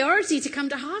it a priority to come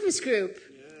to Harvest Group?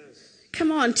 Yes.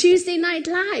 Come on, Tuesday Night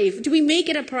Live. Do we make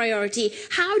it a priority?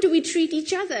 How do we treat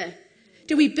each other?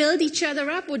 Do we build each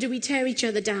other up or do we tear each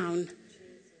other down?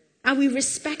 Are we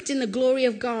respecting the glory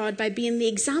of God by being the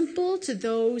example to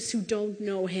those who don't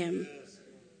know him?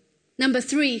 Number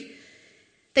three,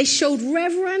 they showed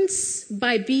reverence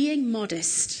by being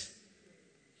modest.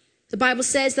 The Bible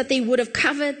says that they would have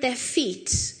covered their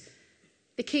feet.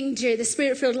 The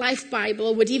Spirit-filled Life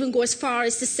Bible would even go as far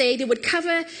as to say they would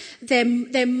cover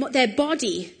their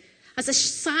body as a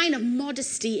sign of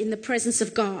modesty in the presence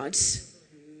of God.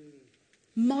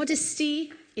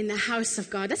 Modesty in the house of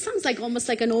God. That sounds like almost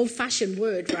like an old-fashioned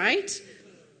word, right?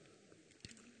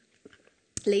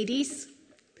 Ladies,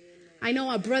 I know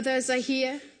our brothers are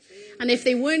here. And if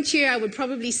they weren't here, I would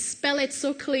probably spell it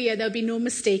so clear there'll be no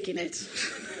mistake in it.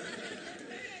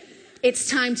 It's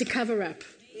time to cover up.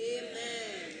 Amen.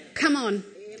 Come on.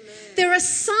 Amen. There are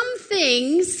some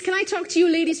things. Can I talk to you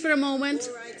ladies for a moment?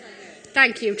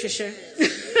 Thank you, Tricia.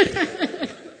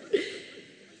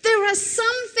 There are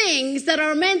some things that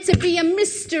are meant to be a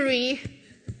mystery.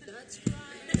 That's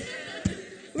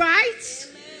right?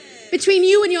 Between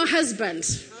you and your husband.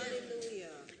 Hallelujah.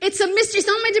 It's a mystery. It's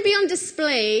not meant to be on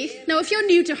display. Now, if you're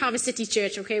new to Harvest City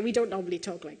Church, okay, we don't normally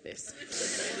talk like this.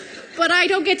 But I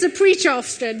don't get to preach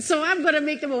often, so I'm going to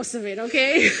make the most of it,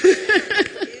 okay?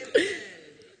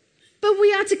 But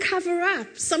we are to cover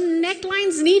up. Some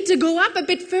necklines need to go up a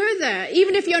bit further,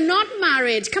 even if you're not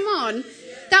married. Come on.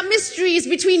 That mystery is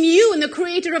between you and the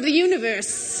creator of the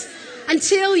universe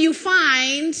until you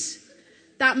find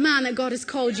that man that God has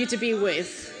called you to be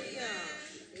with.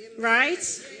 Right?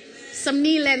 Some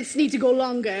knee lengths need to go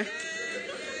longer.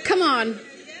 Come on.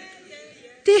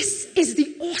 This is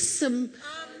the awesome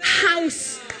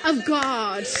house of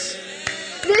God.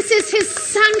 This is his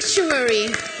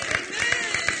sanctuary.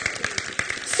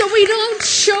 So we don't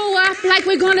show up like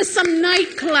we're going to some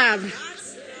nightclub.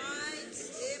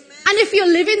 And if you're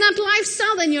living that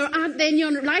lifestyle, then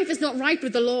your life is not right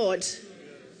with the Lord.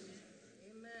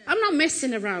 I'm not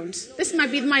messing around. This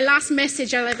might be my last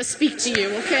message I'll ever speak to you,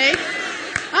 okay?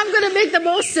 I'm going to make the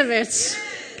most of it.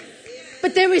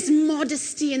 But there is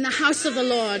modesty in the house of the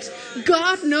Lord.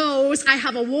 God knows I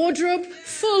have a wardrobe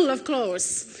full of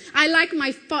clothes. I like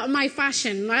my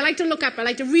fashion. I like to look up. I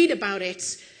like to read about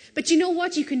it. But you know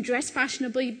what? You can dress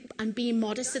fashionably and be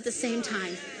modest at the same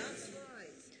time.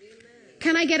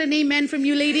 Can I get an amen from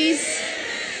you ladies?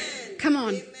 Come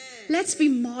on. Let's be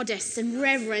modest and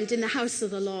reverent in the house of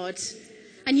the Lord.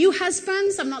 And you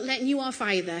husbands, I'm not letting you off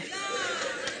either.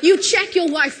 You check your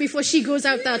wife before she goes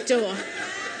out that door.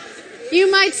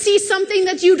 You might see something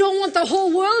that you don't want the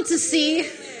whole world to see.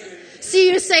 So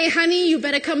you say, honey, you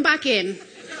better come back in.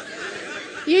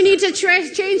 You need to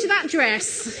change that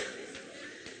dress.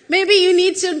 Maybe you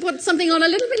need to put something on a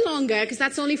little bit longer because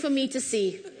that's only for me to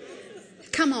see.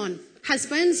 Come on.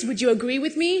 Husbands, would you agree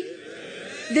with me?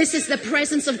 This is the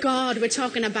presence of God we're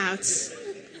talking about.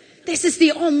 This is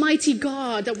the Almighty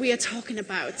God that we are talking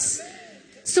about.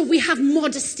 So we have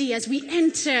modesty as we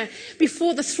enter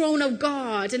before the throne of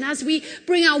God. And as we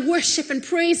bring our worship and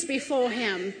praise before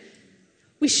him,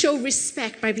 we show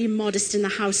respect by being modest in the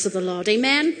house of the Lord.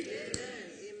 Amen?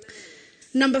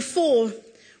 Number 4,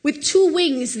 with 2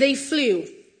 wings they flew,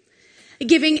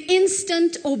 giving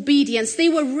instant obedience. They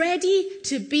were ready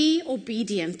to be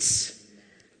obedient.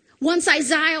 Once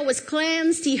Isaiah was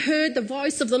cleansed, he heard the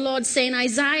voice of the Lord saying,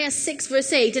 Isaiah 6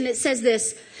 verse 8, and it says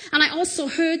this, and I also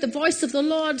heard the voice of the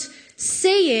Lord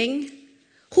saying,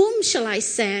 whom shall I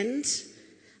send,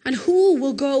 and who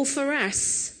will go for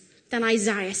us? Then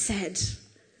Isaiah said,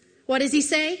 what does he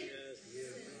say?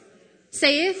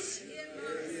 Say it.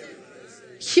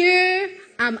 Here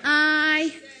am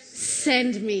I,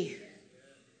 send me.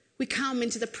 We come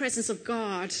into the presence of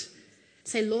God.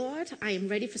 Say, Lord, I am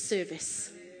ready for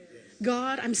service.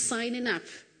 God, I'm signing up.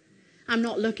 I'm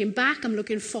not looking back, I'm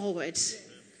looking forward.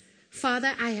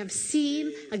 Father, I have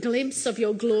seen a glimpse of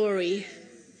your glory,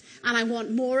 and I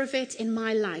want more of it in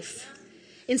my life.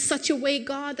 In such a way,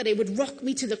 God, that it would rock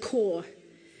me to the core,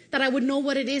 that I would know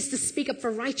what it is to speak up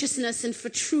for righteousness and for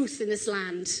truth in this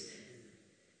land.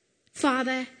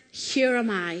 Father, here am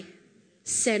I.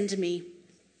 Send me.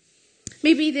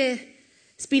 Maybe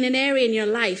there's been an area in your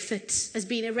life that has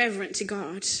been irreverent to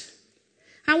God.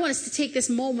 I want us to take this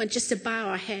moment just to bow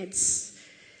our heads.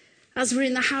 As we're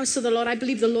in the house of the Lord, I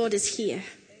believe the Lord is here.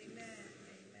 Amen.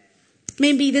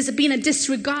 Maybe there's been a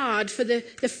disregard for the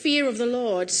fear of the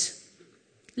Lord.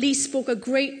 Lee spoke a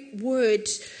great word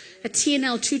at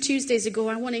TNL 2 Tuesdays ago.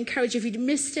 I want to encourage you, if you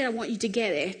missed it, I want you to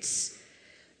get it.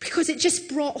 Because it just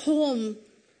brought home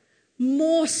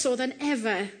more so than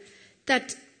ever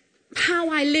that how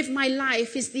I live my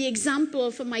life is the example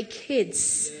for my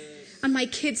kids. And my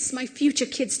kids, my future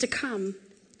kids to come.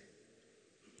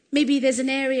 Maybe there's an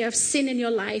area of sin in your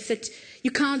life that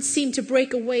you can't seem to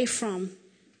break away from.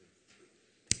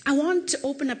 I want to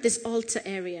open up this altar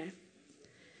area.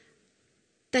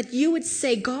 That you would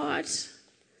say, God,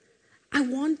 I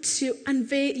want to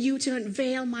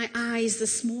unveil my eyes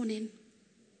this morning.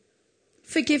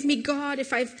 Forgive me, God,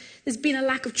 if there's been a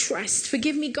lack of trust.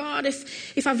 Forgive me, God,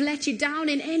 if I've let you down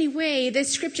in any way. The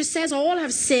scripture says all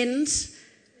have sinned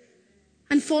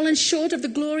and fallen short of the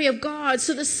glory of God.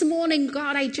 So this morning,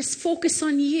 God, I just focus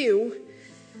on you.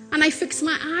 And I fix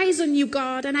my eyes on you,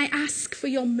 God, and I ask for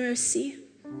your mercy.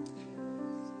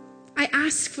 I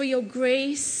ask for your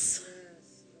grace.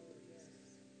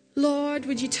 Lord,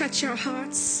 would you touch our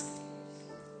hearts?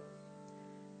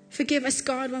 Forgive us,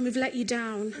 God, when we've let you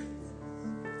down.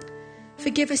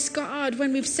 Forgive us, God,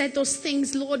 when we've said those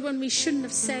things, Lord, when we shouldn't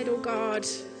have said, oh God.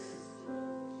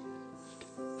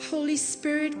 Holy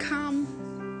Spirit, come.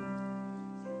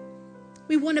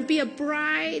 We want to be a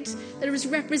bride that is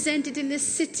represented in this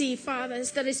city,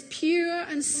 fathers, that is pure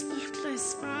and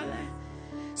spotless, Father.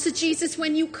 So Jesus,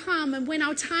 when you come and when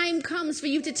our time comes for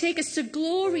you to take us to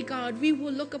glory, God, we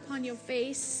will look upon your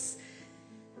face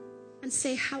and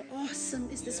say, how awesome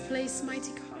is this place,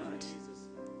 mighty God.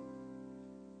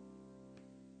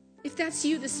 If that's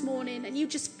you this morning and you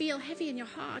just feel heavy in your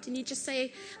heart and you just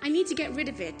say, I need to get rid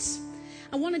of it.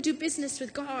 I want to do business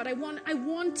with God. I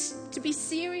want to be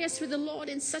serious with the Lord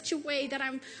in such a way that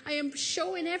I am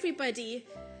showing everybody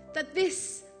that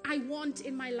this I want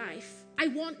in my life. I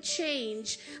want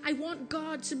change. I want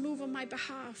God to move on my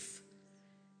behalf.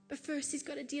 But first, he's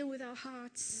got to deal with our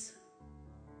hearts.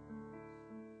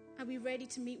 Are we ready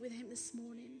to meet with him this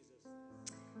morning?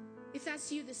 If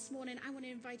that's you this morning, I want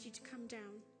to invite you to come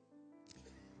down.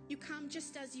 You come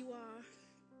just as you are.